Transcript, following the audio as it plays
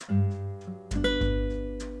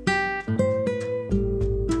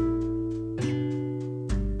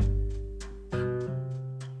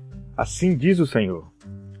Assim diz o Senhor: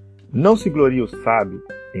 não se glorie o sábio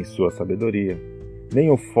em sua sabedoria, nem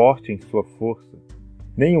o forte em sua força,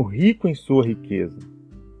 nem o rico em sua riqueza.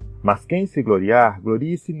 Mas quem se gloriar,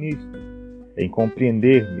 glorie-se nisso, em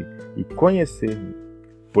compreender-me e conhecer-me,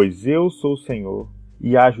 pois eu sou o Senhor,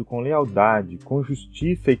 e ajo com lealdade, com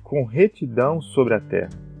justiça e com retidão sobre a terra,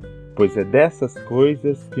 pois é dessas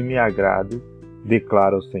coisas que me agrado,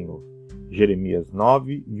 declara o Senhor. Jeremias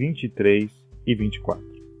 9, 23 e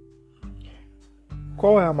 24.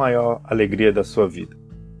 Qual é a maior alegria da sua vida?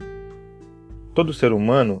 Todo ser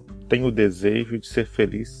humano tem o desejo de ser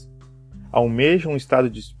feliz, almeja um estado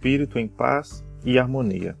de espírito em paz e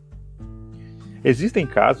harmonia. Existem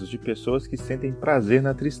casos de pessoas que sentem prazer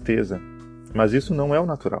na tristeza, mas isso não é o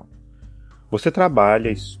natural. Você trabalha,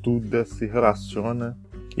 estuda, se relaciona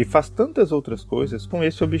e faz tantas outras coisas com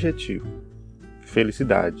esse objetivo: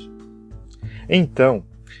 felicidade. Então,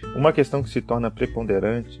 uma questão que se torna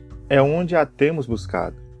preponderante é onde a temos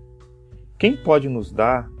buscado. Quem pode nos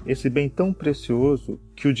dar esse bem tão precioso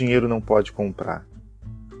que o dinheiro não pode comprar?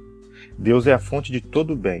 Deus é a fonte de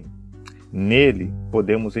todo bem. Nele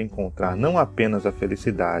podemos encontrar não apenas a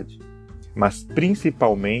felicidade, mas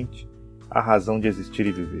principalmente a razão de existir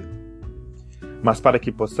e viver. Mas para que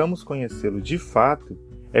possamos conhecê-lo de fato,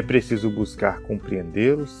 é preciso buscar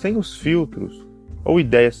compreendê-lo sem os filtros ou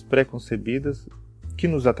ideias preconcebidas que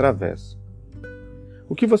nos atravessam.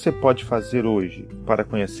 O que você pode fazer hoje para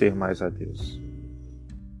conhecer mais a Deus?